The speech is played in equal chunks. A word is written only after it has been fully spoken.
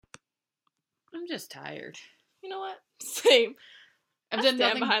I'm just tired. You know what? Same. I've done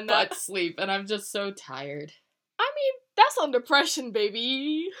nothing but sleep, and I'm just so tired. I mean, that's on depression,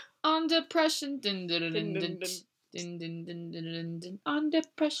 baby. On depression. Dun, dun, dun, dun, dun, dun, dun, dun, dun, dun, dun. On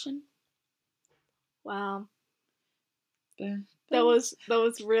depression. Wow. That was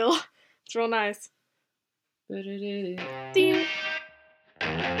real. It's real nice. Ding.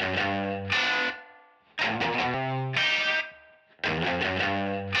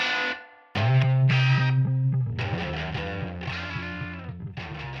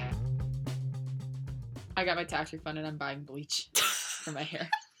 I got my tax refund and I'm buying bleach for my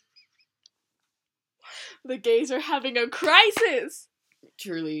hair. The gays are having a crisis.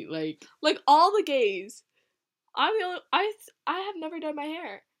 Truly, like all the gays. I'm the only. I have never done my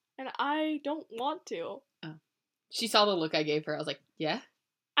hair, and I don't want to. Oh. She saw the look I gave her. I was like, yeah.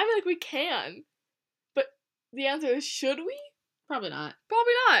 I feel like we can, but the answer is, should we? Probably not.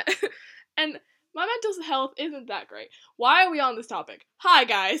 Probably not. And my mental health isn't that great. Why are we on this topic? Hi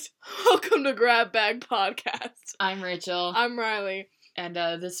guys, welcome to Grab Bag Podcast. I'm Rachel. I'm Riley. And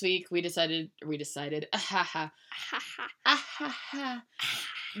this week we decided.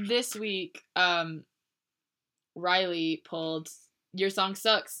 This week, Riley pulled Your Song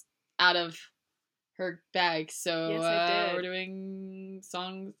Sucks out of her bag. So yes, I did. We're doing a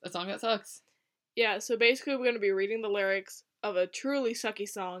song that sucks. Yeah, so basically we're going to be reading the lyrics of a truly sucky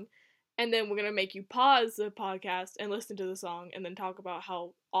song, and then we're going to make you pause the podcast and listen to the song, and then talk about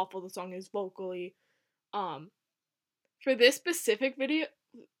how awful the song is vocally. For this specific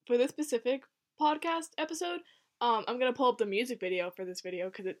podcast episode, I'm going to pull up the music video for this video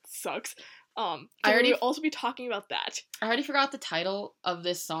because it sucks. So we'll also be talking about that. I already forgot the title of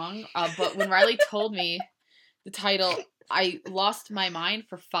this song, but when Riley told me the title, I lost my mind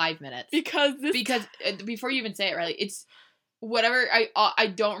for 5 minutes. Because before you even say it, Riley, it's whatever. I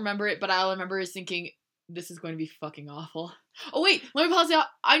don't remember it, but all I remember is thinking, this is going to be fucking awful. Oh wait, let me pause it out.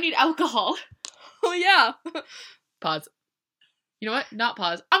 I need alcohol. Oh yeah. Pause. You know what? Not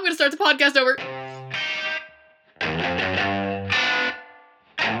pause. I'm going to start the podcast over.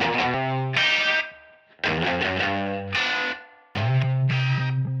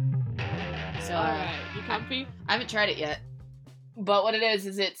 So, alright, you comfy? I haven't tried it yet. But what it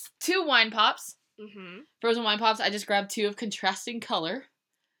is it's 2 wine pops. Mm-hmm. Frozen wine pops. I just grabbed 2 of contrasting color.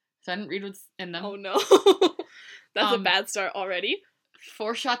 So I didn't read what's in them. Oh no. That's a bad start already.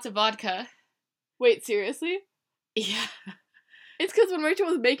 4 shots of vodka. Wait, seriously? Yeah. It's because when Rachel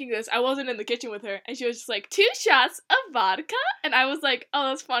was making this, I wasn't in the kitchen with her, and she was just like, 2 shots of vodka? And I was like, oh,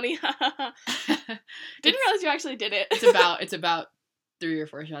 that's funny. Didn't realize you actually did it. It's about 3 or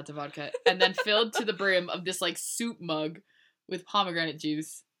 4 shots of vodka. And then filled to the brim of this, like, soup mug with pomegranate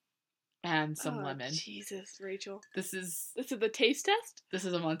juice and some lemon. Jesus, Rachel. This is the taste test? This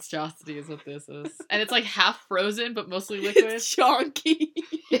is a monstrosity is what this is. And it's, like, half frozen, but mostly liquid. It's chonky.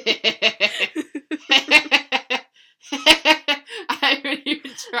 I haven't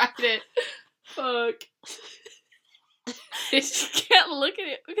even tried it. Fuck. You can't look at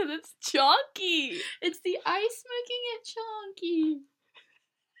it because it's chonky. It's the ice making it chonky.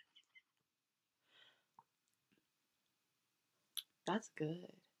 That's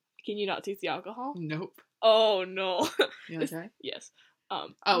good. Can you not taste the alcohol? Nope. Oh no. You want to try? Yes.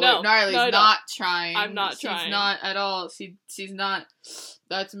 No, wait, Riley's not trying. I'm not trying. She's not at all. She's not.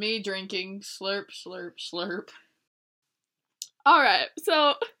 That's me drinking. Slurp, slurp, slurp. Alright,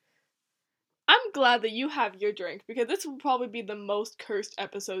 so I'm glad that you have your drink, because this will probably be the most cursed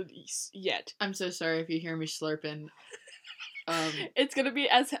episode yet. I'm so sorry if you hear me slurping. It's gonna be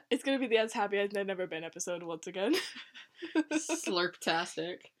the As Happy As I've Never Been episode once again.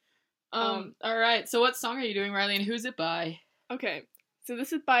 Slurptastic. Alright, so what song are you doing, Riley, and who's it by? Okay, so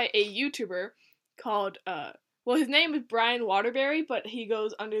this is by a YouTuber called, his name is Brian Waterbury, but he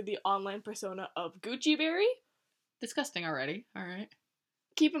goes under the online persona of Gucci Berry. Disgusting already. Alright.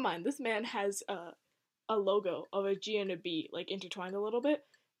 Keep in mind, this man has a logo of a G and a B, like, intertwined a little bit,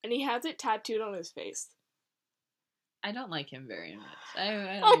 and he has it tattooed on his face. I don't like him very much.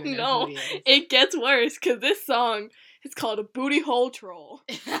 I Oh don't even no, know who he is. It gets worse, because this song is called a Booty Hole Troll.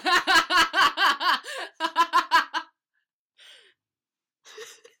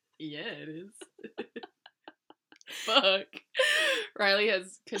 Yeah, it is. Fuck. Riley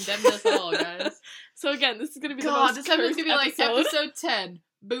has condemned us all, guys. So again, this is gonna be the most this episode's gonna be like episode 10.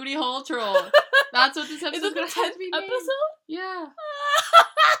 Booty Hole Troll. That's what this episode's gonna have to be named. Episode? Yeah.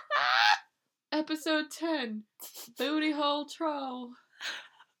 Episode 10. Booty Hole Troll.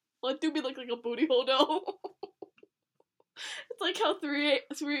 Well, it do be look like a booty hole though. It's like how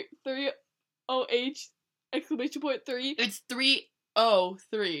 30H exclamation point 3. It's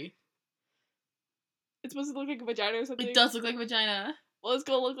 303. It's supposed to look like a vagina or something. It does look like a vagina. Well, it's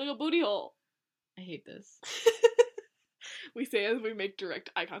gonna look like a booty hole. I hate this. We say as we make direct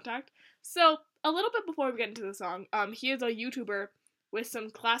eye contact. So, a little bit before we get into the song, he is a YouTuber with some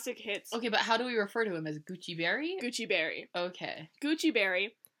classic hits. Okay, but how do we refer to him? As Gucci Berry? Gucci Berry. Okay. Gucci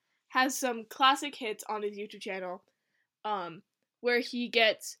Berry has some classic hits on his YouTube channel, where he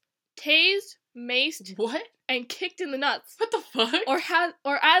gets tased, maced, what? and kicked in the nuts. What the fuck?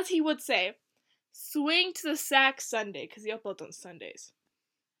 Or as he would say, swing to the sack Sunday, because he uploads on Sundays.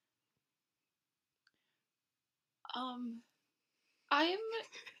 I'm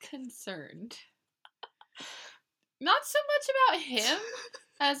concerned. Not so much about him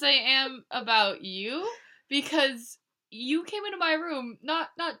as I am about you, because you came into my room not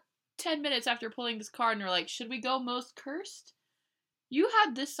 10 minutes after pulling this card and you're like, should we go Most Cursed? You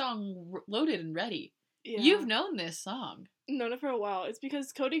had this song loaded and ready. Yeah. You've known this song. Known it for a while. It's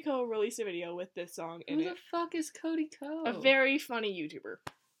because Cody Ko released a video with this song in it. Who the fuck is Cody Ko? A very funny YouTuber.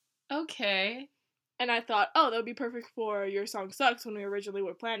 Okay. And I thought, oh, that would be perfect for Your Song Sucks when we originally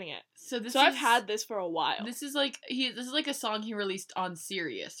were planning it. So I've had this for a while. This is like a song he released on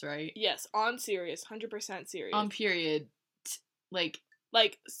Sirius, right? Yes, on Sirius, 100% Sirius. On period. Like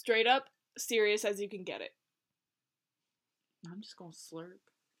straight up serious as you can get it. I'm just gonna slurp.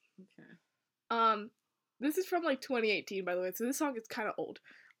 Okay. This is from 2018, by the way, so this song is kind of old.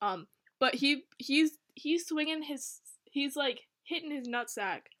 But he's swinging he's hitting his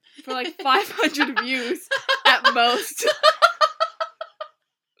nutsack for 500 views at most.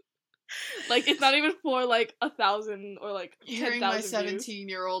 It's not even for 1,000 or 10,000 Hearing my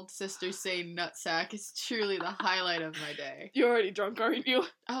 17-year-old sister say nutsack is truly the highlight of my day. You're already drunk, aren't you?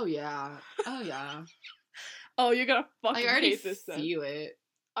 Oh yeah. Oh, you're gonna fucking hate this then. I already feel it.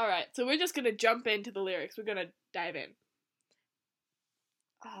 Alright, so we're just gonna jump into the lyrics. We're gonna dive in.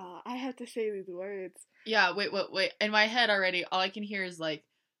 I have to say these words. Yeah, wait. In my head already, all I can hear is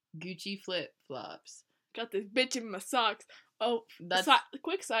Gucci flip-flops. Got this bitch in my socks. Oh, that's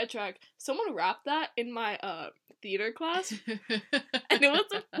quick sidetrack. Someone rapped that in my theater class, and it was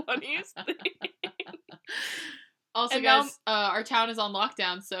the funniest thing. Also, and guys, our town is on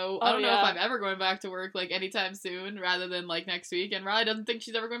lockdown, so I don't know if I'm ever going back to work anytime soon, rather than next week. And Riley doesn't think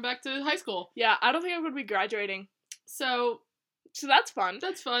she's ever going back to high school. Yeah, I don't think I'm going to be graduating. So that's fun.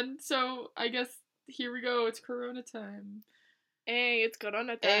 That's fun. So I guess here we go. It's Corona time. Hey, it's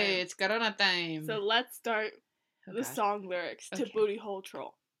Corona time. So let's start the song lyrics to Booty Hole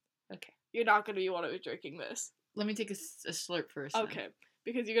Troll. Okay. You're not going to be one of drinking this. Let me take a slurp first. Okay. Then.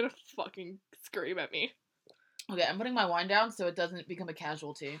 Because you're going to fucking scream at me. Okay, I'm putting my wine down so it doesn't become a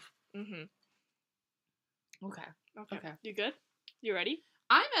casualty. Mm-hmm. Okay. You good? You ready?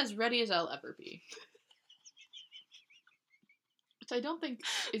 I'm as ready as I'll ever be. Which I don't think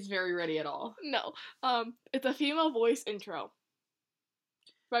is very ready at all. No. It's a female voice intro.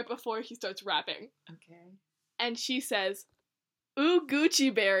 Right before he starts rapping. Okay. And she says, "Ooh,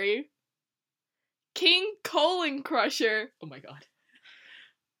 Gucci Berry. King Colon Crusher. Oh my god.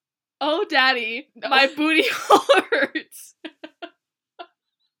 Oh, daddy, no. My booty hole hurts."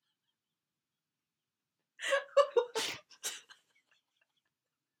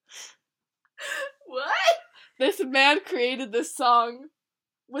 What? This man created this song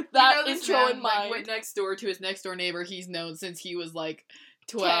with that intro in mind. Went next door to his next door neighbor he's known since he was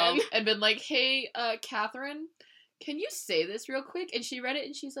 12 10. And been hey, Catherine, can you say this real quick? And she read it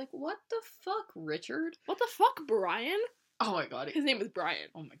and she's like, what the fuck, Richard? What the fuck, Brian? Oh my god. His name is Brian.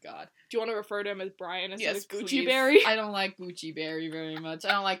 Oh my god. Do you want to refer to him as Brian instead of Gucci please. Berry? I don't like Gucci Berry very much.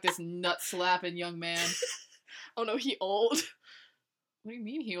 I don't like this nut-slapping young man. Oh no, he old. What do you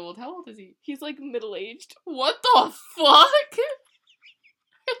mean he old? How old is he? He's middle-aged. What the fuck?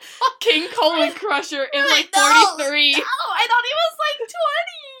 King Colon Crusher is 43. No, I thought he was 20.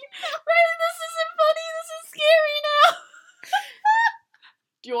 Right, this isn't funny. This is scary now.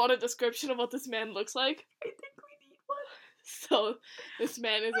 Do you want a description of what this man looks like? I think we need one. So, this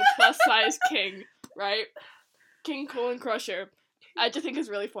man is a plus-size king, right? King Colon Crusher. I just think it's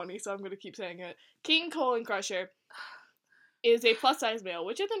really funny, so I'm going to keep saying it. King Colon Crusher is a plus-size male,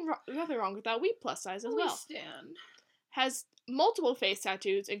 which isn't nothing wrong with that. We plus-size as well. Stand. Has multiple face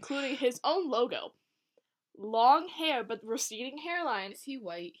tattoos, including his own logo. Long hair, but receding hairline. Is he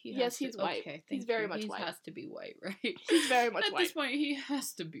white? Yes, he's white. Okay, he's very much white. He has to be white, right? He's very much white. At this point, he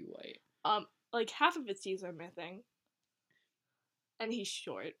has to be white. Half of his teeth are missing. And he's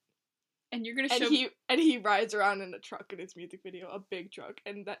short. And you're gonna he rides around in a truck in his music video, a big truck,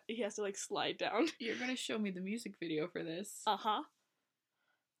 and that he has to slide down. You're gonna show me the music video for this. Uh-huh.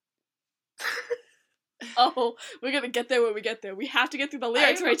 Oh, we're gonna get there when we get there. We have to get through the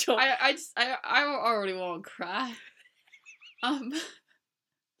lyrics, Rachel. I already want to cry.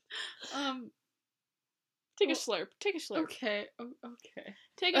 Take a slurp. Take a slurp. Okay. Okay.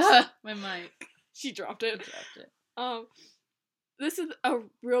 Take a slurp. My mic. She dropped it. This is a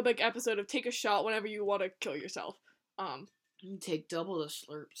real big episode of take a shot whenever you want to kill yourself. Take double the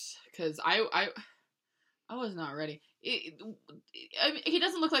slurps, because I was not ready. I mean, he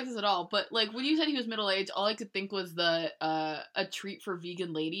doesn't look like this at all, but like when you said he was middle aged, all I could think was the A Treat for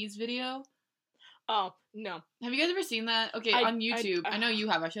Vegan Ladies video. Oh, no. Have you guys ever seen that? Okay, on YouTube. I know you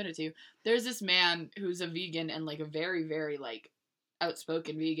have. I showed it to you. There's this man who's a vegan and like a very, very like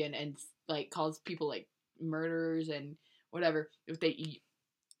outspoken vegan, and like calls people like murderers and whatever if they eat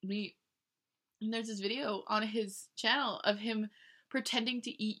meat. And there's this video on his channel of him pretending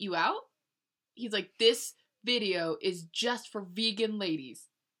to eat you out. He's like, this video is just for vegan ladies.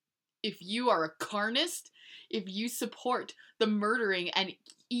 If you are a carnist, if you support the murdering and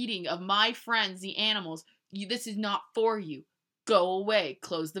eating of my friends, the animals, this is not for you. Go away.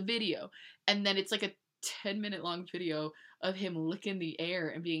 Close the video. And then it's like a 10-minute long video of him licking the air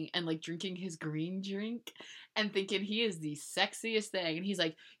and like drinking his green drink and thinking he is the sexiest thing. And he's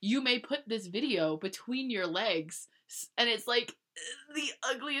like, you may put this video between your legs. And it's like the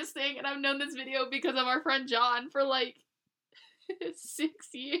ugliest thing. And I've known this video because of our friend John for like 6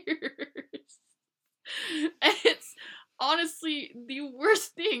 years. And it's honestly the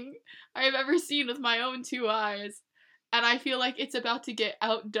worst thing I have ever seen with my own 2 eyes. And I feel like it's about to get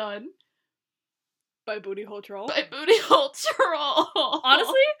outdone by Booty Hole Troll. By Booty Hole Troll.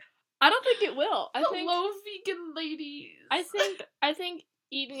 Honestly, I don't think it will. I think vegan ladies. I think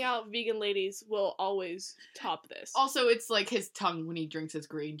eating out vegan ladies will always top this. Also, it's like his tongue when he drinks his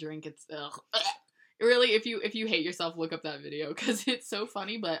green drink. It's ugh. Really, if you hate yourself, look up that video because it's so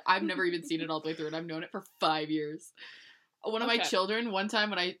funny. But I've never even seen it all the way through, and I've known it for 5 years. One of my children, one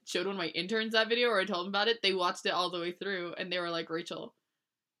time when I showed one of my interns that video, or I told them about it, they watched it all the way through, and they were like, Rachel,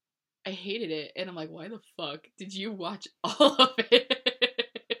 I hated it. And I'm like, why the fuck did you watch all of it?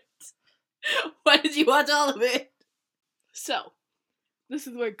 Why did you watch all of it? So, this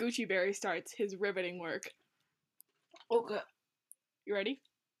is where Gucci Berry starts his riveting work. Okay. You ready?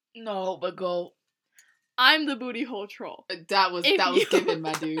 No, but go. I'm the Booty Hole Troll. That was given,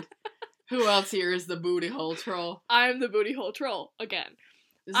 my dude. Who else here is the Booty Hole Troll? I'm the Booty Hole Troll, again.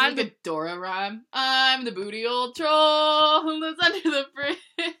 This is like a Dora rhyme. I'm the Booty Hole Troll who lives under the bridge.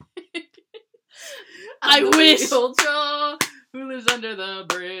 I wish. Booty Hole Troll who lives under the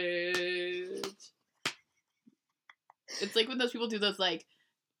bridge. It's like when those people do those like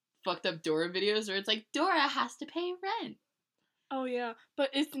fucked up Dora videos where it's like Dora has to pay rent. Oh yeah, but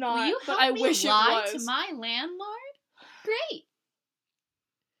it's not. Will you help but I me wish lie it was. to my landlord? Great.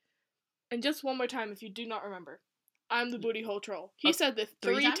 And just one more time, if you do not remember, I'm the Booty Hole Troll. He said this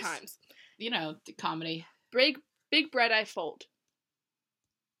 3 times. You know, the comedy. Big bread I fold.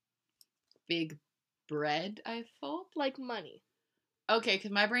 Big bread I fold? Like money. Okay,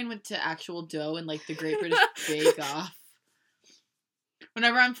 because my brain went to actual dough and like the Great British Bake Off.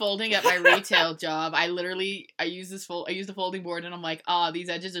 Whenever I'm folding at my retail job, I use the folding board and I'm like, these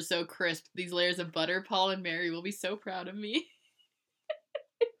edges are so crisp. These layers of butter, Paul and Mary will be so proud of me.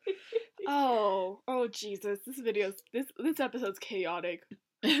 Oh Jesus! This episode's chaotic,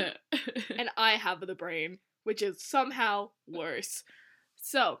 and I have the brain, which is somehow worse.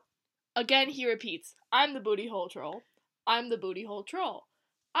 So, again, he repeats: "I'm the Booty Hole Troll. I'm the Booty Hole Troll.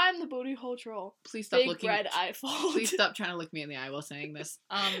 I'm the Booty Hole Troll." Please stop Big bread I fold. Please stop trying to look me in the eye while saying this.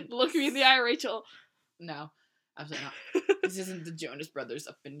 Look me in the eye, Rachel. No, absolutely not. This isn't the Jonas Brothers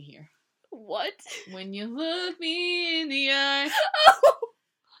up in here. What? When you look me in the eye.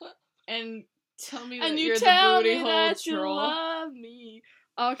 And tell me that you're the Booty Hole Troll. You love me.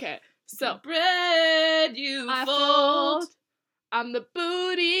 Okay, so bread I fold. I'm the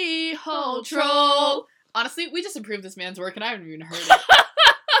Booty Hole Troll. Honestly, we just improved this man's work, and I haven't even heard it.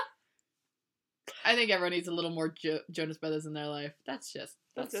 I think everyone needs a little more Jonas Brothers in their life. That's it.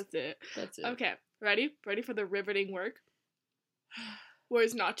 That's it. Okay, ready? Ready for the riveting work? Where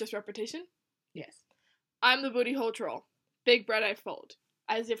it's not just repetition? Yes. I'm the Booty Hole Troll. Big bread I fold.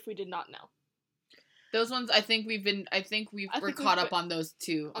 As if we did not know. Those ones, we're caught up on those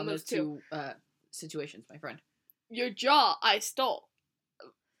two, situations, my friend. Your jaw I stole.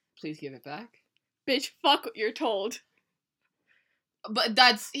 Please give it back. Bitch, fuck what you're told. But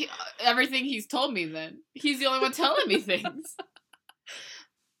that's everything he's told me then. He's the only one telling me things.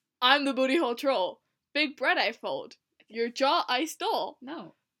 I'm the Booty Hole Troll. Big bread I fold. Your jaw I stole.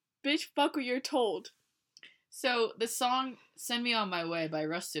 No. Bitch, fuck what you're told. So, the song Send Me On My Way by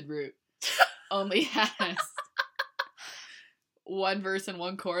Rusted Root. only has one verse and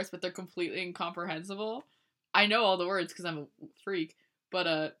one chorus, but they're completely incomprehensible. I know all the words because I'm a freak,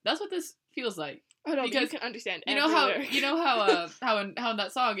 but that's what this feels like. Oh no, because you can understand. How in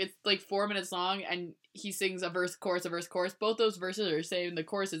that song it's like 4 minutes long and he sings a verse, chorus, a verse, chorus. Both those verses are the same. The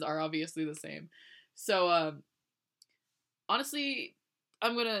choruses are obviously the same. So honestly,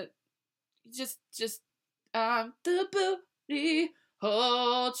 I'm gonna just the booty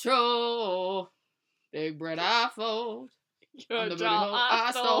hole troll, big bread I fold, your the jaw booty hole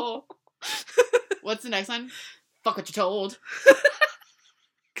I stole. What's the next one? Fuck what you told.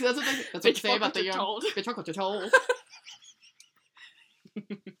 Because that's what they say about the young. Told. Bitch, fuck what you told.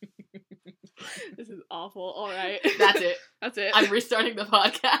 This is awful. All right. That's it. That's it. I'm restarting the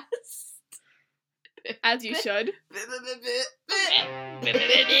podcast. As you should.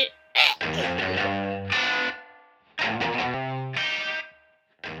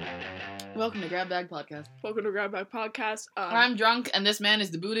 Welcome to Grab Bag Podcast. Welcome to Grab Bag Podcast. I'm drunk, and this man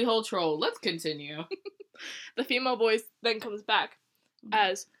is the booty hole troll. Let's continue. The female voice then comes back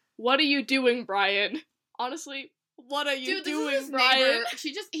as, "What are you doing, Brian?" Honestly, what are you doing, Brian?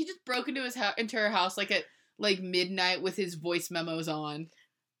 He just broke into her house like at midnight with his voice memos on.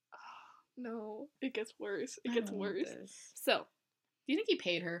 No, it gets worse. It gets worse. So, do you think he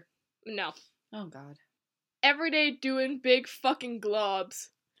paid her? No. Oh God. Every day doing big fucking globs.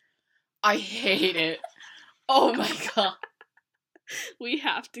 I hate it. Oh my God. We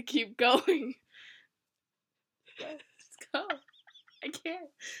have to keep going. Let's go. I can't.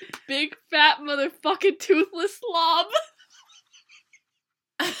 Big fat motherfucking toothless slob.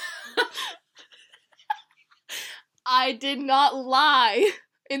 I did not lie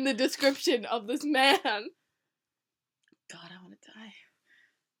in the description of this man. God, I want to die.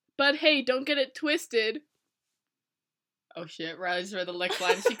 But hey, don't get it twisted. Oh shit, Riley's read the lick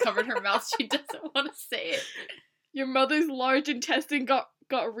line. She covered her mouth. She doesn't want to say it. Your mother's large intestine got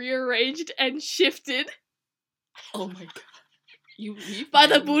rearranged and shifted. Oh my God. You leave by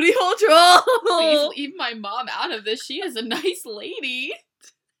the booty hole troll. Please leave my mom out of this. She is a nice lady.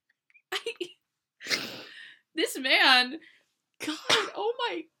 This man, God, oh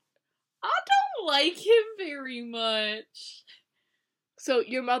my, I don't like him very much. So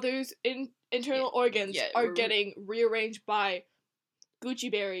your mother's internal organs are getting rearranged by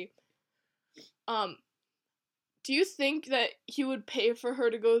Gucci Berry. Do you think that he would pay for her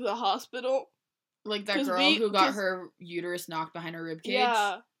to go to the hospital? Like that girl who got her uterus knocked behind her ribcage?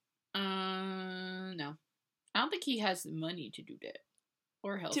 Yeah. No. I don't think he has money to do that.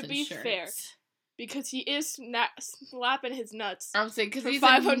 Or health insurance. To be fair, because he is slapping his nuts. I would say, because he's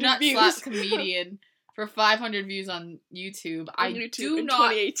a nut slap comedian for 500 views on YouTube. I do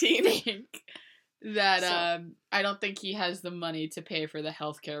not 2018. think that, I don't think he has the money to pay for the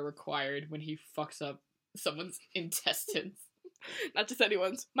healthcare required when he fucks up someone's intestines. Not just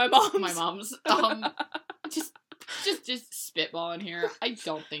anyone's. My mom's. My mom's. Just spitballing here. I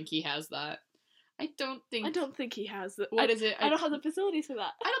don't think he has that. I don't think he has that. What is it? I don't have the facilities for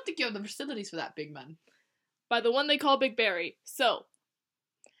that. I don't think you have the facilities for that, big man. By the one they call Big Berry. So,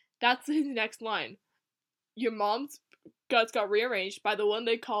 that's his next line. Your mom's guts got rearranged by the one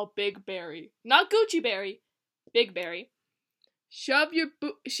they call Big Berry. Not Gucci Berry. Big Berry. Shave your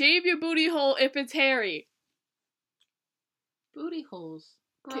booty hole if it's hairy. Booty holes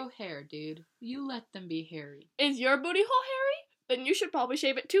grow hair, dude. You let them be hairy. Is your booty hole hairy? Then you should probably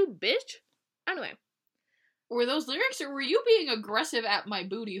shave it too, bitch. Anyway. Were those lyrics, or were you being aggressive at my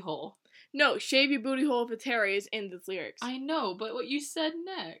booty hole? No, shave your booty hole if it's hairy is in this lyrics. I know, but what you said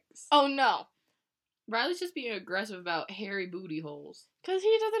next. Oh, no. Riley's just being aggressive about hairy booty holes. Because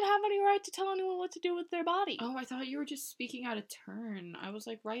he doesn't have any right to tell anyone what to do with their body. Oh, I thought you were just speaking out of turn. I was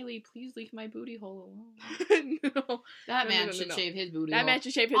like, Riley, please leave my booty hole alone. No. That man should shave his booty hole. That man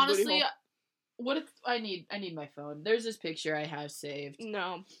should shave his booty hole. Honestly, what if I need my phone. There's this picture I have saved.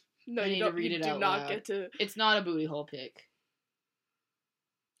 No, you don't read it out loud. Get to. It's not a booty hole pic.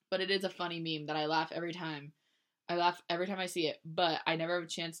 But it is a funny meme that I laugh every time. I laugh every time I see it, but I never have a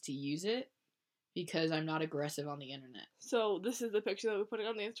chance to use it. Because I'm not aggressive on the internet. So this is the picture that we're putting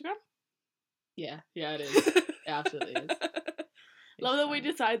on the Instagram? Yeah, it is. It absolutely is. Love that we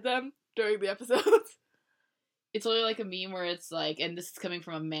decide them during the episodes. It's literally like a meme where it's like, and this is coming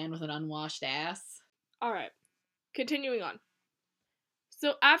from a man with an unwashed ass. Alright. Continuing on.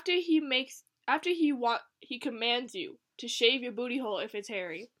 So after he commands you to shave your booty hole if it's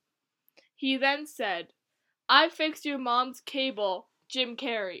hairy, he then said, "I fixed your mom's cable, Jim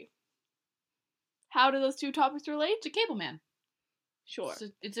Carrey." How do those two topics relate? It's a Cable Man. Sure.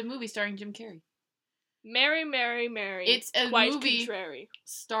 It's a movie starring Jim Carrey. Mary, Mary, Mary. It's a quite movie contrary.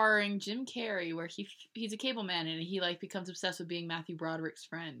 starring Jim Carrey where he's a cable man and he like becomes obsessed with being Matthew Broderick's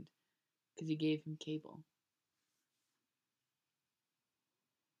friend because he gave him cable.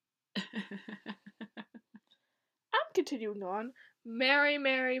 I'm continuing on. Mary,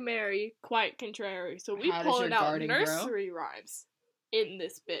 Mary, Mary, quite contrary. So we pulling out nursery rhymes in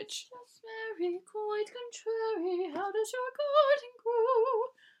this bitch. Just Mary, quite contrary. How does your garden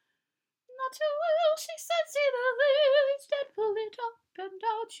grow? Not too well, she said, see the lilies dead, pull it up and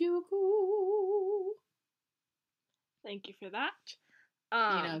out you go. Thank you for that.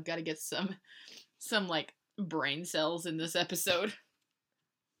 Gotta get some like brain cells in this episode.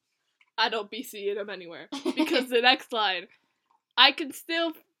 I don't be seeing them anywhere. Because the next line, I can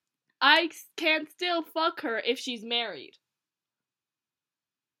still fuck her if she's married.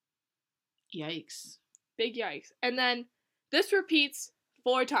 Yikes. Big yikes. And then this repeats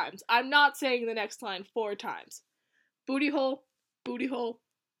 4 times. I'm not saying the next line 4 times. Booty hole, booty hole,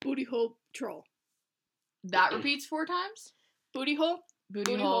 booty hole, troll. That repeats 4 times? Booty hole,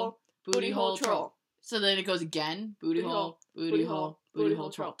 booty hole, booty hole, troll. So then it goes again. Booty hole, booty hole, booty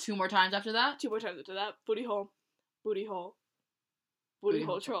hole, troll. 2 more times after that? 2 more times after that. Booty hole, booty hole, booty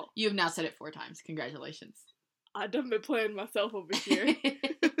hole, troll. You have now said it 4 times. Congratulations. I done been playing myself over here.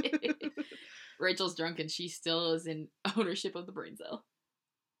 Rachel's drunk and she still is in ownership of the brain cell.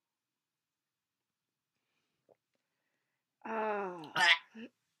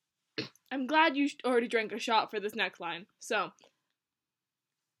 I'm glad you already drank a shot for this next line. So,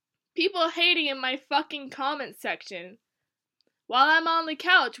 people hating in my fucking comment section while I'm on the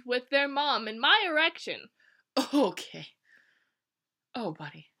couch with their mom in my erection. Okay. Oh,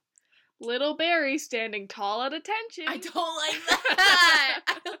 buddy. Little Barry standing tall at attention. I don't like that.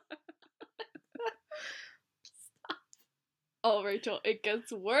 Oh, Rachel, it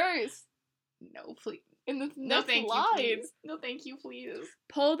gets worse. No, please. In this next line. No, thank you, please.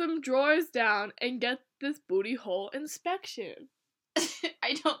 Pull them drawers down and get this booty hole inspection.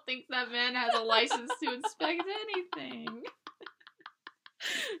 I don't think that man has a license to inspect anything.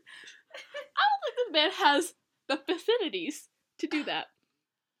 I don't think the man has the facilities to do that.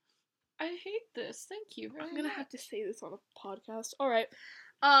 I hate this. Thank you. I'm gonna have to say this on a podcast. Alright.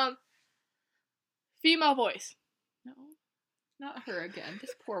 Female voice. No. Not her again.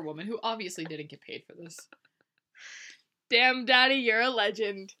 This poor woman who obviously didn't get paid for this. Damn, daddy, you're a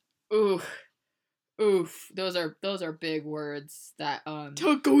legend. Oof. Those are big words that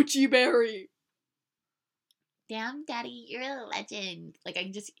To Gucci Berry. Damn, daddy, you're a legend. Like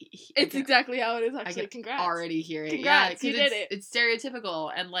I just. It's exactly how it is. Actually, congrats. Already hear it. Congrats, you did it. It's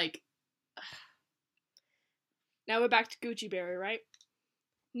stereotypical and like. Now we're back to Gucci Berry, right?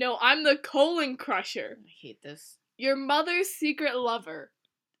 No, I'm the colon crusher. I hate this. Your mother's secret lover.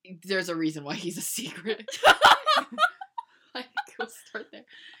 There's a reason why he's a secret. Like, go start there.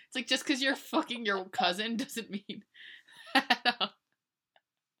 It's like, just because you're fucking your cousin doesn't mean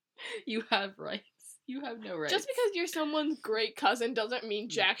you have rights. You have no rights. Just because you're someone's great cousin doesn't mean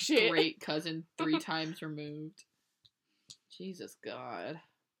jack shit. Great cousin 3 times removed. Jesus God.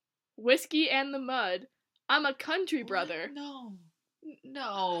 Whiskey and the Mud. I'm a country brother. No.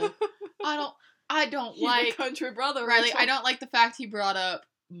 I don't He's like a country brother, Riley. Rachel. I don't like the fact he brought up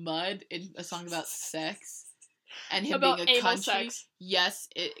mud in a song about sex and him about being a country. Sex. Yes,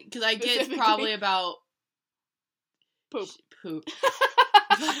 because I get it's probably about poop.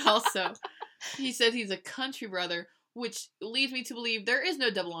 But also, he said he's a country brother, which leads me to believe there is no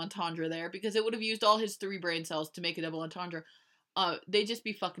double entendre there because it would have used all his 3 brain cells to make a double entendre. They just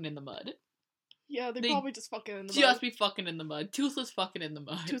be fucking in the mud. Yeah, they probably just fucking in the mud. Just be fucking in the mud. Toothless fucking in the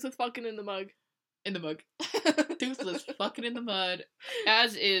mud. Toothless fucking in the mug. In the mug. Toothless fucking in the mud.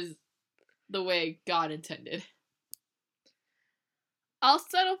 As is the way God intended. I'll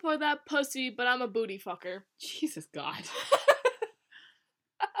settle for that pussy, but I'm a booty fucker. Jesus God.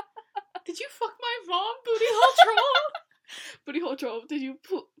 Did you fuck my mom, booty hole troll? Booty hole troll, did you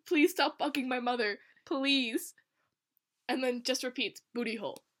please stop fucking my mother? Please. And then just repeats, booty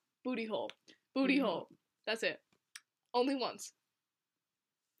hole, booty hole, booty hole. That's it. Only once.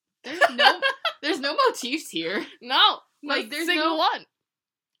 There's no motifs here. No. Like, there's single one.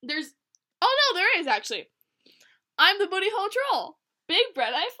 Oh no, there is actually. I'm the booty hole troll. Big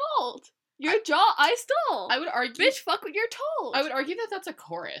bread I fold. Your jaw I stole. I would argue. Bitch, fuck what you're told. I would argue that that's a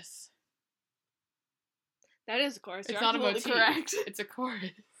chorus. That is a chorus. It's not a motif. Correct. It's a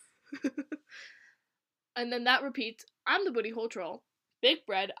chorus. And then that repeats. I'm the booty hole troll. Big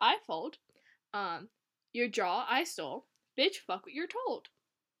bread I fold. Your jaw I stole. Bitch, fuck what you're told.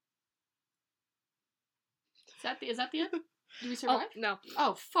 Is that the end? Did we survive? Oh, no.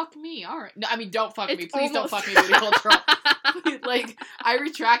 Oh, fuck me. All right. No, I mean, don't fuck me. Please don't fuck me, booty hole troll. Like, I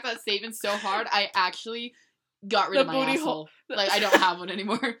retract that statement so hard, I actually got rid of my asshole. Like, I don't have one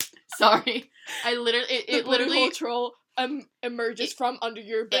anymore. Sorry. I literally... It booty literally... hole troll emerges from under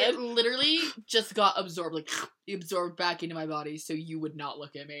your bed. It literally just got absorbed. Like, absorbed back into my body so you would not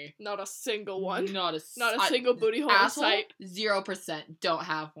look at me. Not a single one. Not a single booty hole asshole, in sight. 0%. Don't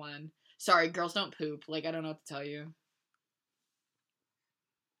have one. Sorry, girls don't poop. Like, I don't know what to tell you.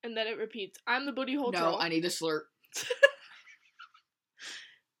 And then it repeats, I'm the booty hole troll. No, I need a slurp.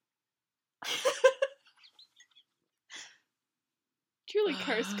 Truly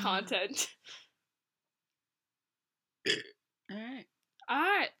cursed content.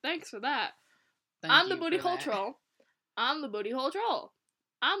 Alright, thanks for that. I'm the booty hole troll. I'm the booty hole troll.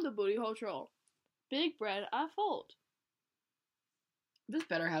 I'm the booty hole troll. Big bread I fold. This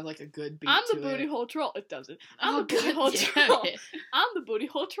better have like a good beat. I'm the booty hole troll. It doesn't. I'm the booty hole troll. I'm the booty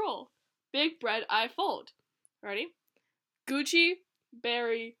hole troll. Big bread I fold. Ready? Gucci,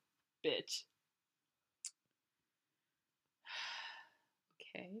 berry, bitch.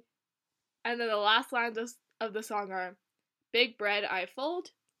 Okay. And then the last lines of the song are, big bread I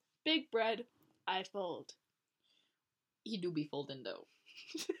fold, big bread I fold. He do be folding though.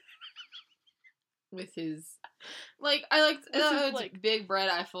 With his, like, I like big bread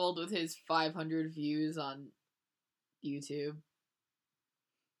I fold with his 500 views on YouTube.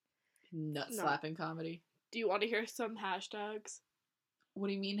 Nut slapping comedy. Do you want to hear some hashtags? What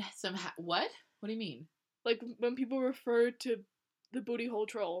do you mean? What? What do you mean? Like, when people refer to the booty hole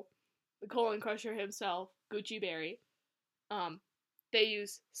troll, the colon crusher himself, Gucci Berry, they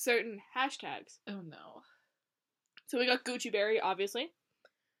use certain hashtags. Oh no. So we got Gucci Berry, obviously.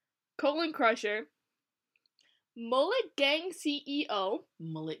 Colon crusher. Mullet Gang CEO.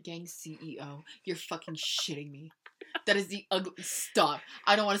 Mullet Gang CEO. You're fucking shitting me. That is the ugly. Stop.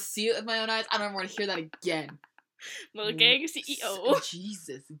 I don't want to see it with my own eyes. I don't want to hear that again. Mullet Gang CEO.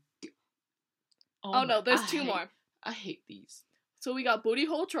 Jesus. Oh no, there's two more. I hate these. So we got Booty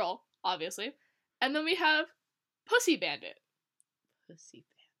Hole Troll, obviously. And then we have Pussy Bandit. Pussy Bandit.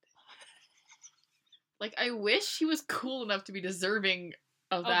 Like, I wish he was cool enough to be deserving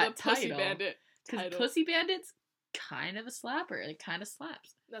of that the Pussy Bandit title. Because Pussy Bandit's kind of a slapper. It kind of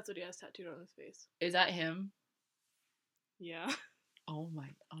slaps. That's what he has tattooed on his face. Is that him? Yeah. Oh my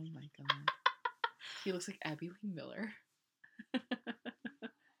god. He looks like Abby Lee Miller. He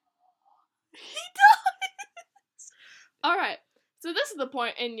does! Alright. So this is the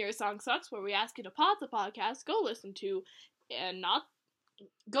point in Your Song Sucks where we ask you to pause the podcast, go listen to, you know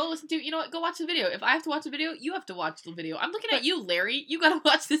what, go watch the video. If I have to watch the video, you have to watch the video. I'm looking at you, Larry. You gotta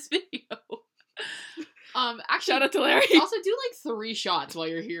watch this video. Actually, shout out to Larry. Also do like 3 shots while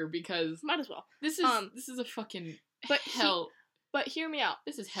you're here because might as well. This is a fucking hell. But hear me out.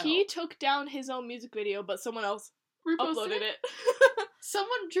 This is hell. He took down his own music video, but someone else uploaded it.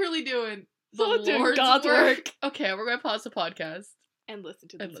 Someone truly doing God's work. Okay, we're gonna pause the podcast and listen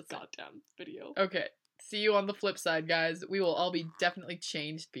to this goddamn video. Okay. See you on the flip side, guys. We will all be definitely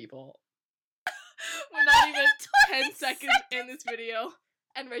changed people. We're not even 10 seconds in this video,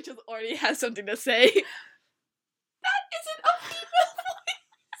 and Rachel already has something to say. That isn't a female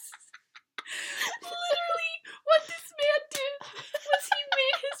voice. Literally, what this man did was he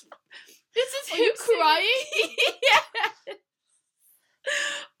made his... This is him. Are you crying? Yes.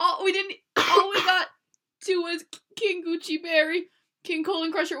 All we got to was King Gucci Berry, King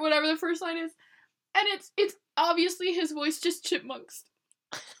Colon Crusher, whatever the first line is. And it's obviously his voice just chipmunks.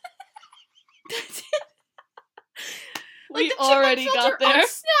 That's it. Like we already got there. On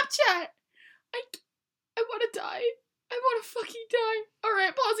Snapchat. I want to die. I want to fucking die.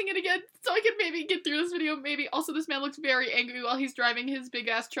 Alright, pausing it again so I can maybe get through this video. Maybe. Also, this man looks very angry while he's driving his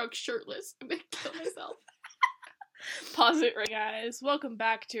big-ass truck shirtless. I'm gonna kill myself. Pause it right, guys. Welcome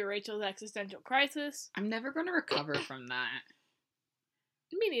back to Rachel's Existential Crisis. I'm never gonna recover from that.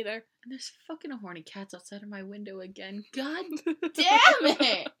 Me neither. And there's fucking horny cats outside of my window again. God damn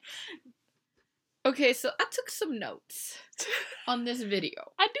it! Okay, so I took some notes on this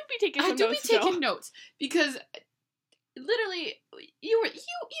video. I do be taking notes because literally you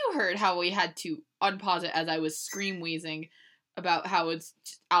heard how we had to unpause it as I was scream wheezing about how it's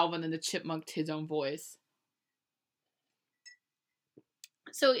Alvin and the Chipmunk his own voice.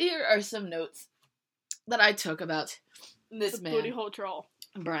 So here are some notes that I took about this man. Booty hole troll.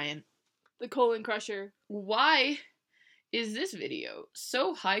 Brian. The colon crusher. Why is this video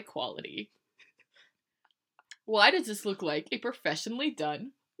so high quality? Why does this look like a professionally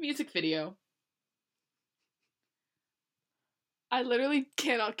done music video? I literally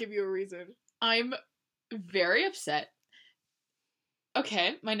cannot give you a reason. I'm very upset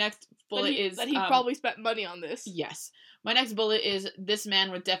Okay, my next bullet is... That he probably spent money on this. Yes. My next bullet is, this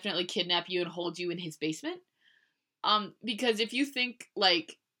man would definitely kidnap you and hold you in his basement. Because if you think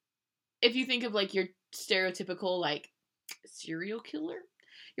of, like, your stereotypical, like, serial killer,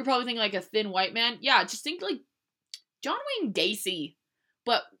 you're probably thinking, like, a thin white man. Yeah, just think, like, John Wayne Gacy,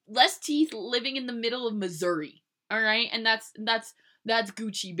 but less teeth, living in the middle of Missouri. Alright? And that's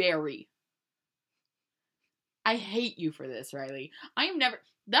Gucci Berry. I hate you for this, Riley.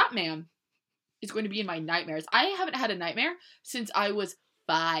 That man is going to be in my nightmares. I haven't had a nightmare since I was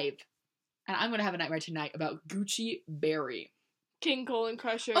 5. And I'm going to have a nightmare tonight about Gucci Berry. King Colon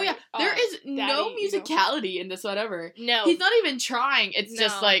Crusher. Oh yeah, there is no musicality in this whatever. No. He's not even trying. It's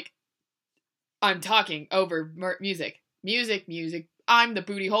just like, I'm talking over music. Music. I'm the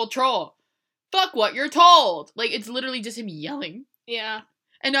booty hole troll. Fuck what you're told. Like, it's literally just him yelling. Yeah.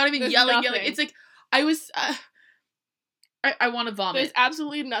 And not even yelling. It's like, I was... I want to vomit. There's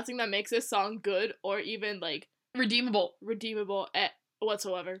absolutely nothing that makes this song good or even, like... Redeemable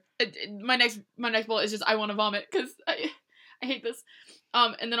whatsoever. My next bullet is just, I want to vomit, because I hate this.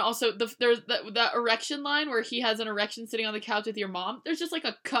 And then also, there's that erection line where he has an erection sitting on the couch with your mom. There's just, like,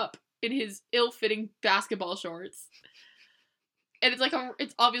 a cup in his ill-fitting basketball shorts. And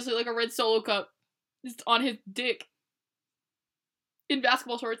it's obviously, like, a red Solo cup. It's on his dick. In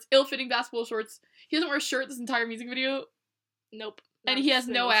basketball shorts. Ill-fitting basketball shorts. He doesn't wear a shirt this entire music video. Nope. And he has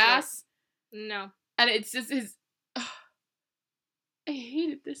no ass. No. And it's just his... I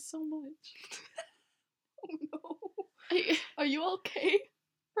hated this so much. Oh no. Are you okay?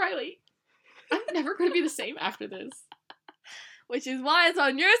 Riley, I'm never going to be the same after this. Which is why it's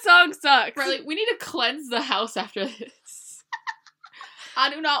on Your Song Sucks. Riley, we need to cleanse the house after this. I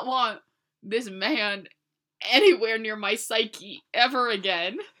do not want this man anywhere near my psyche ever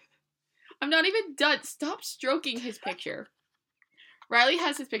again. I'm not even done. Stop stroking his picture. Riley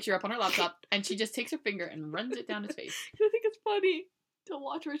has his picture up on her laptop, and she just takes her finger and runs it down his face. I think it's funny to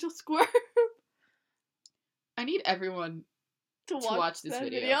watch Rachel squirm. I need everyone to watch this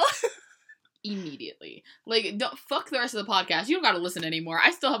video. Immediately. Like, fuck the rest of the podcast. You don't gotta listen anymore.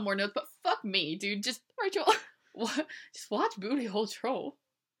 I still have more notes, but fuck me, dude. Just, Rachel, just watch Booty Hole Troll.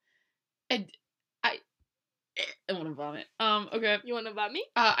 And I want to vomit. Okay. You want to vomit me?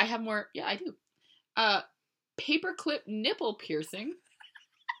 I have more. Yeah, I do. Paperclip nipple piercing.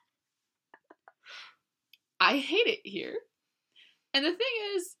 I hate it here. And the thing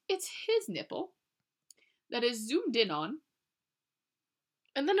is, it's his nipple that is zoomed in on.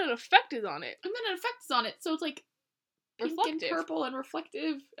 And then an effect is on it. So it's like pink reflective. And purple and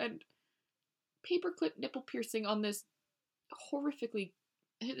reflective and paperclip nipple piercing on this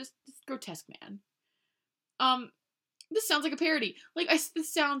this grotesque man. This sounds like a parody.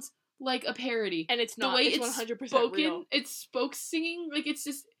 This sounds like a parody. And it's not. The way it's 100% spoken, real. It's spoke singing. Like, it's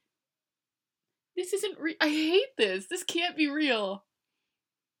just... This isn't real. I hate this. This can't be real.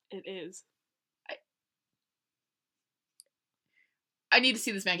 It is. I need to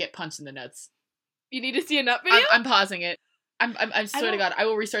see this man get punched in the nuts. You need to see a nut video? I'm pausing it. I swear to God, I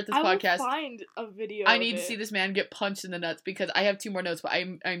will restart this podcast. I will find a video. I need to see this man get punched in the nuts because I have 2 more notes, but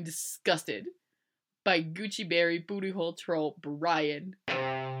I'm disgusted by Gucci Berry Booty Hole Troll Brian.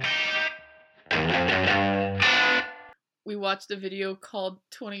 We watched a video called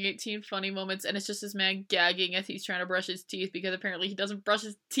 2018 Funny Moments, and it's just this man gagging as he's trying to brush his teeth because apparently he doesn't brush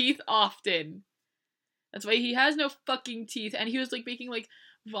his teeth often. That's why he has no fucking teeth, and he was making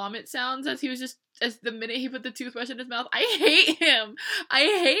vomit sounds as the minute he put the toothbrush in his mouth. I hate him. I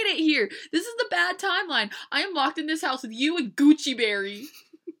hate it here. This is the bad timeline. I am locked in this house with you and Gucci Berry.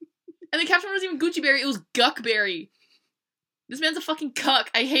 And the caption wasn't even Gucci Berry, it was Guckberry. This man's a fucking cuck.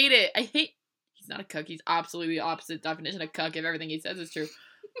 I hate it. He's not a cuck. He's absolutely the opposite definition of cuck if everything he says is true.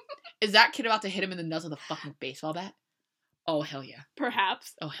 Is that kid about to hit him in the nuts with a fucking baseball bat? Oh, hell yeah.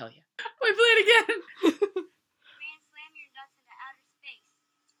 Perhaps. Oh, hell yeah. Wait, play it again. Slam your nuts into outer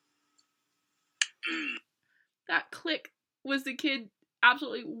space. That click was the kid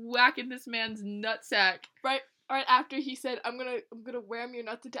absolutely whacking this man's nutsack. Right after he said, I'm gonna ram your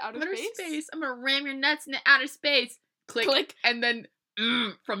nuts into outer space. I'm gonna ram your nuts into outer space. Click. And then,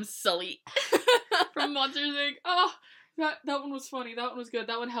 from Sully. From Monsters, Inc. Oh, that one was funny. That one was good.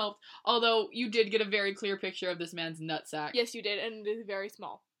 That one helped. Although, you did get a very clear picture of this man's nutsack. Yes, you did, and it is very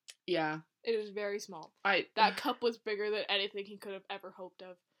small. Yeah. It is very small. That cup was bigger than anything he could have ever hoped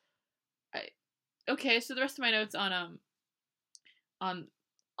of. Okay, so the rest of my notes on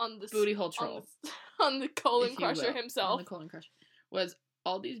the Booty Hole Troll. On the colon crusher himself. On the colon crusher. Was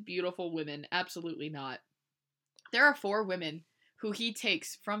all these beautiful women. Absolutely not. There are 4 women who he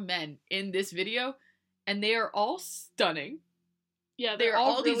takes from men in this video, and they are all stunning. Yeah, they're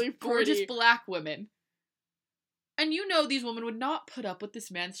all really these gorgeous pretty. black women. And you know these women would not put up with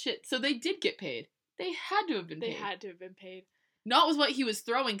this man's shit, so they did get paid. They had to have been paid. They had to have been paid. Not with what he was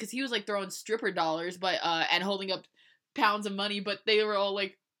throwing, because he was like throwing stripper dollars, but and holding up pounds of money, but they were all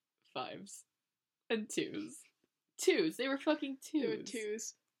like 5s and 2s. 2s. They were fucking 2s. They were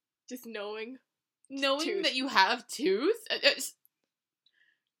 2s. Just knowing Knowing that you have 2s?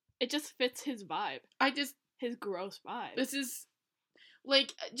 It just fits his vibe. His gross vibe. This is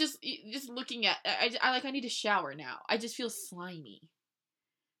like just looking at I need to shower now. I just feel slimy.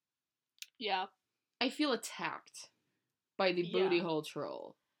 Yeah. I feel attacked by the booty hole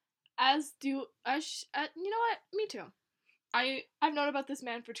troll. You know what? Me too. I've known about this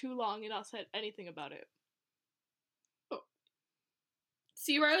man for too long and not said anything about it.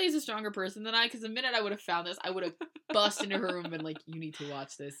 See, Riley is a stronger person than I, because the minute I would have found this, I would have bust into her room and been like, you need to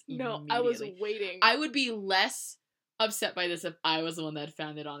watch this immediately. No, I was waiting. I would be less upset by this if I was the one that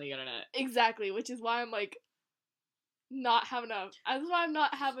found it on the internet. Exactly, which is why I'm like, that's why I'm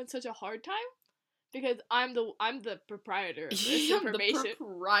not having such a hard time, because I'm the proprietor of this information. The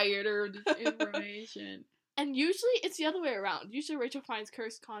proprietor of this information. And usually it's the other way around. Usually Rachel finds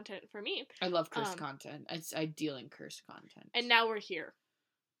cursed content for me. I love cursed content. I deal in cursed content. And now we're here.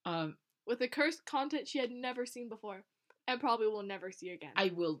 With the cursed content she had never seen before. And probably will never see again.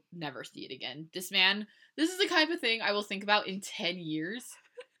 I will never see it again. This is the kind of thing I will think about in 10 years.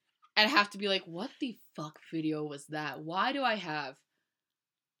 And have to be like, what the fuck video was that? Why do I have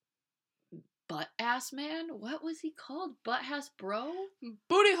Butt Ass Man? What was he called? Butt Ass Bro?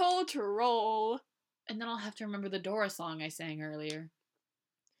 Booty Hole Troll. And then I'll have to remember the Dora song I sang earlier.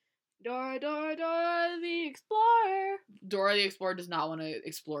 Dora, Dora, Dora the Explorer. Dora the Explorer does not want to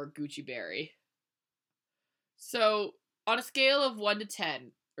explore Gucci Berry. So, on a scale of 1 to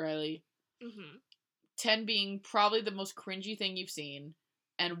 10, Riley, 10 being probably the most cringy thing you've seen,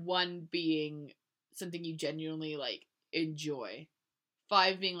 and 1 being something you genuinely, like, enjoy.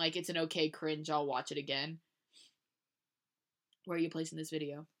 5 being, like, it's an okay cringe, I'll watch it again. Where are you placing this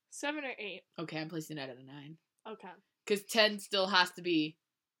video? 7 or 8. Okay, I'm placing it at a 9. Okay. Because 10 still has to be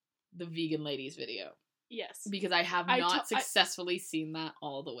the vegan ladies video. Yes. Because I have not successfully seen that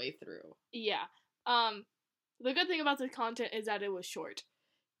all the way through. Yeah. The good thing about the content is that it was short.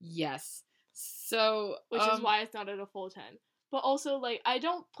 Yes. So, which is why it's not at a full 10. But also, like, I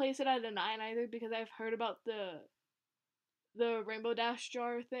don't place it at a 9 either, because I've heard about the Rainbow Dash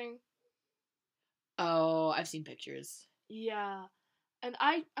jar thing. Oh, I've seen pictures. Yeah. And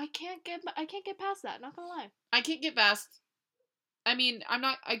I can't get past that, not gonna lie. I can't get past, I mean,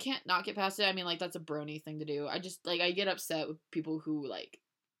 I can't not get past it. I mean, like, that's a brony thing to do. I just, like, I get upset with people who, like,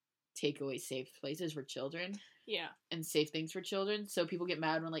 take away safe places for children. Yeah. And safe things for children. So people get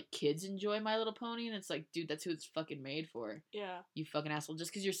mad when, like, kids enjoy My Little Pony, and it's like, dude, that's who it's fucking made for. Yeah. You fucking asshole.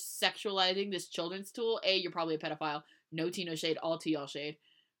 Just because you're sexualizing this children's tool, A, you're probably a pedophile. No tea, no shade. All tea, all shade.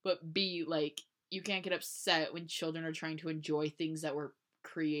 But B, like, you can't get upset when children are trying to enjoy things that were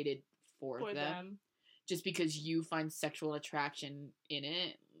created for them. Just because you find sexual attraction in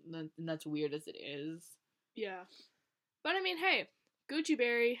it. And that's weird as it is. Yeah. But I mean, hey, Gucci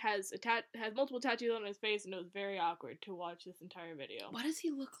Berry has multiple tattoos on his face, and it was very awkward to watch this entire video. What does he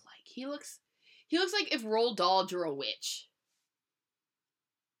look like? He looks like if Roald Dahl drew a witch.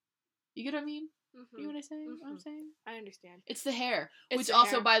 You get what I mean? Mm-hmm. You know what I'm saying? Mm-hmm. What I'm saying? I understand. It's the hair. Which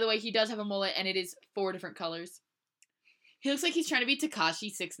also, by the way, he does have a mullet, and it is 4 different colors. He looks like he's trying to be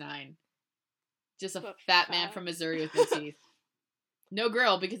Tekashi 6ix9ine. Just a fat man from Missouri with no teeth. No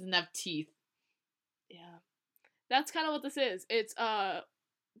girl, because he doesn't have teeth. Yeah. That's kind of what this is. It's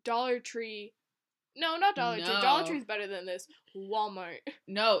Dollar Tree. No, not Dollar Tree. Dollar Tree's better than this. Walmart.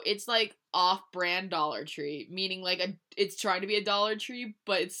 No, it's like off-brand Dollar Tree, meaning like it's trying to be a Dollar Tree,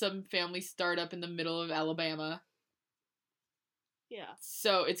 but it's some family startup in the middle of Alabama. Yeah.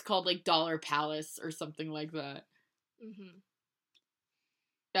 So it's called like Dollar Palace or something like that. Mm-hmm.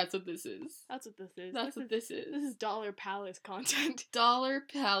 That's what this is. That's what this is. This is. This is Dollar Palace content. Dollar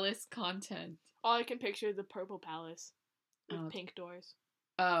Palace content. All I can picture is a purple palace with pink doors.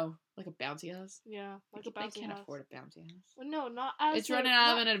 Oh, like a bouncy house? Yeah, like a bouncy house. They can't afford a bouncy house. Well, no, not as it's running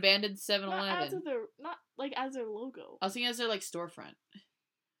out of an abandoned 7-Eleven. Not like as their logo. I was thinking as their like storefront.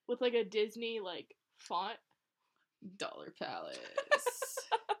 With like a Disney like font. Dollar Palace.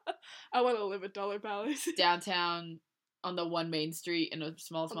 I want to live at Dollar Palace. Downtown on the one main street in a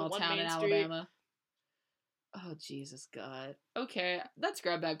small town in Alabama. Oh, Jesus God. Okay, that's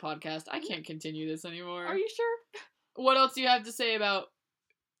Grab Bag Podcast. I can't continue this anymore. Are you sure? What else do you have to say about...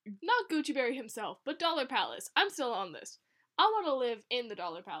 Not Gucci Berry himself, but Dollar Palace. I'm still on this. I want to live in the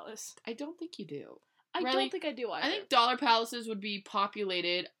Dollar Palace. I don't think you do. I Riley, don't think I do either. I think dollar palaces would be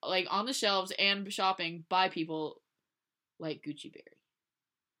populated, like, on the shelves and shopping by people like Gucci Berry.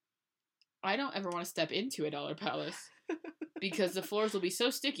 I don't ever want to step into a dollar palace because the floors will be so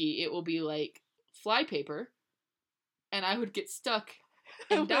sticky, it will be like fly paper, and I would get stuck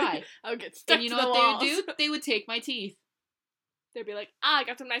and die. I would get stuck. And you know to the what walls. they would do? They would take my teeth. They'd be like, I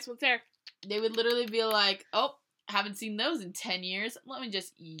got some nice ones there. They would literally be like, oh, haven't seen those in 10 years. Let me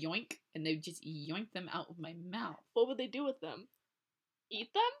just yoink. And they would just yoink them out of my mouth. What would they do with them?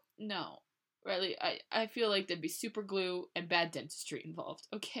 Eat them? No. Riley, I feel like there'd be super glue and bad dentistry involved,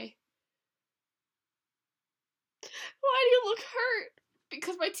 okay? Why do you look hurt?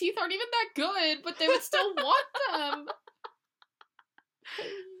 Because my teeth aren't even that good, but they would still want them.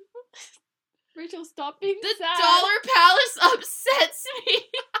 Rachel, stop being The sad. dollar palace upsets me.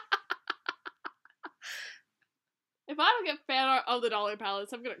 If I don't get fan art of the Dollar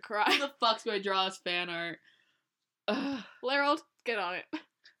Palace, I'm gonna Who cry. the fuck's gonna draw us fan art? Ugh. Larold, get on it.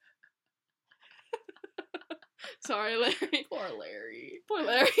 Sorry, Larry. Poor Larry. Poor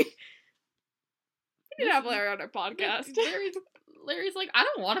Larry. We need to have Larry on our podcast. Larry's like, I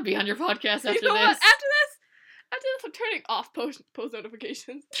don't want to be on your podcast after You know this. what? After this, I'm turning off post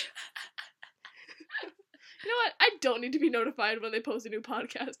notifications. You know what? I don't need to be notified when they post a new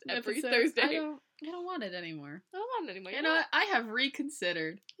podcast every Episode. Thursday. I don't want it anymore. I don't want it anymore. You know what? I have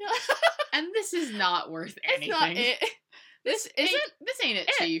reconsidered. Yeah. And this is not worth anything. It's not it. This ain't it,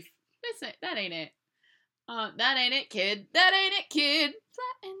 Chief. That ain't it. That ain't it, kid. That ain't it, kid.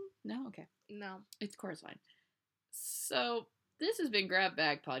 No, okay. No. It's chorus line. So, this has been Grab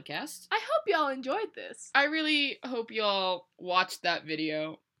Bag Podcast. I hope y'all enjoyed this. I really hope y'all watched that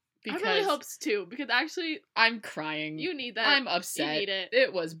video. Because I really hope so too, because actually, I'm crying. you need that. I'm upset. You need it.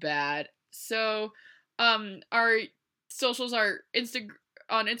 It was bad. So, our socials are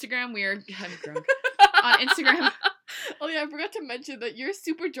on Instagram. We are I'm drunk. On Instagram. Oh yeah, I forgot to mention that you're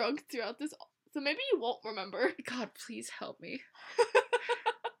super drunk throughout this, so maybe you won't remember. God, please help me.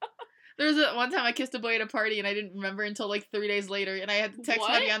 There was one time I kissed a boy at a party and I didn't remember until like 3 days later, and I had to text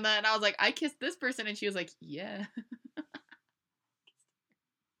What? Mariana and I was like, I kissed this person, and she was like, yeah.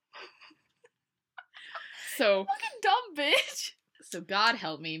 So Fucking dumb bitch. So God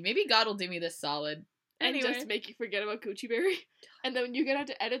help me. Maybe God will do me this solid. And Anyway. just make you forget about Gucci Berry. And then you're gonna have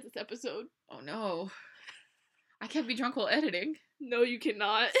to edit this episode. Oh no. I can't be drunk while editing. No, you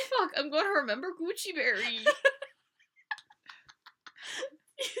cannot. Fuck, I'm going to remember Gucci Berry. You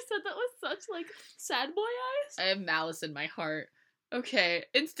said that with such, like, sad boy eyes. I have malice in my heart. Okay,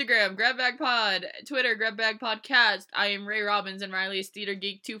 Instagram, GrabBagPod. Twitter, GrabBagPodcast. I am Ray Robbins and Riley is Theater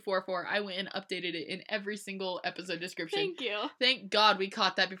Geek 244. I went and updated it in every single episode description. Thank you. Thank God we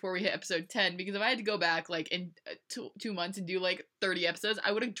caught that before we hit episode 10, because if I had to go back, like, in 2 months and do, like, 30 episodes,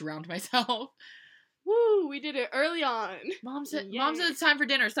 I would have drowned myself. Woo, we did it early on. Mom said Yay. it's time for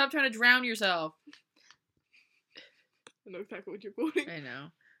dinner. Stop trying to drown yourself. I know exactly what you're quoting. I know.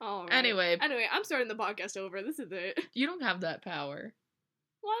 All right. Anyway, I'm starting the podcast over. This is it. you don't have that power.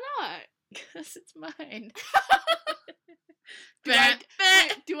 Why not? Because it's mine.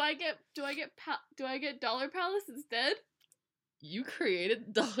 Do I get Dollar Palace instead? You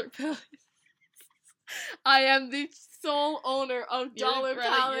created Dollar Palace. I am the sole owner of Dollar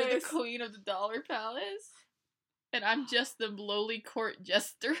Palace. You're the queen of the Dollar Palace. And I'm just the lowly court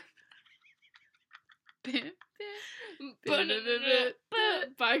jester.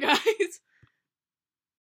 Bye, guys.